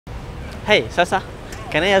Hey, Sasa,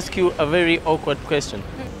 can I ask you a very awkward question?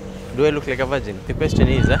 Do I look like a virgin? The question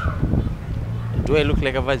is, do I look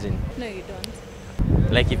like a virgin? No, you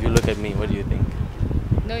don't. Like if you look at me, what do you think?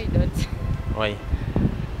 No, you don't. Why?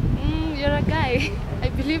 You're a guy. I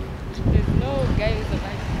believe there's no guy who's a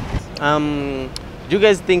virgin. Do you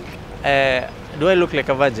guys think, do I look like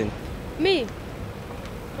a virgin? Me?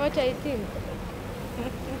 What I think?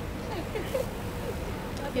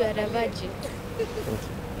 You are a virgin.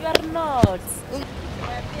 You are not.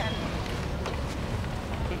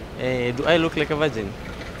 Do I look like a virgin?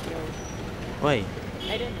 Why?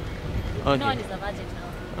 I don't know. Okay. No one is a virgin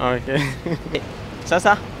now. Okay.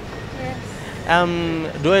 Sasa?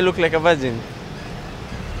 Yes. Do I look like a virgin?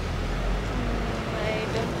 I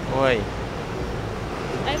don't. Why?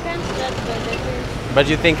 I can't judge by the face. But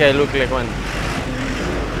you think I look like one?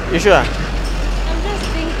 You sure? I'm just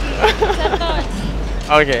thinking. It's a thought.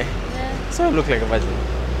 Okay. Yeah. So I look like a virgin.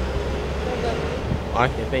 Probably.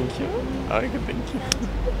 Okay, thank you. Okay, thank you.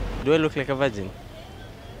 Do I look like a virgin?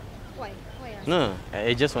 Why? Why ask? No,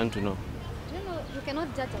 I just want to know. Do you know you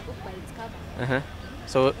cannot judge a book by its cover?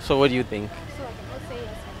 So what do you think? So I cannot say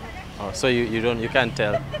yes or no. Oh, so you can't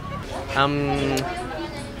tell.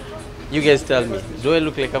 You guys tell me. Do I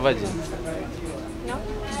look like a virgin? No?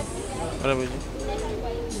 What about you?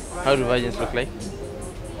 How do virgins look like?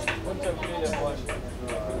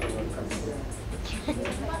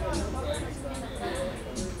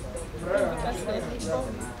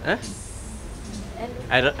 Huh?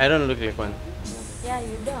 I don't look like one. Yeah,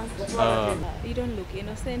 you don't. You don't look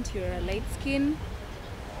innocent. You're a light skin.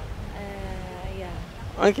 Yeah.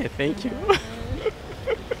 Okay, thank you.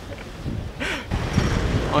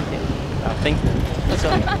 Okay, thank you. That's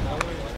all.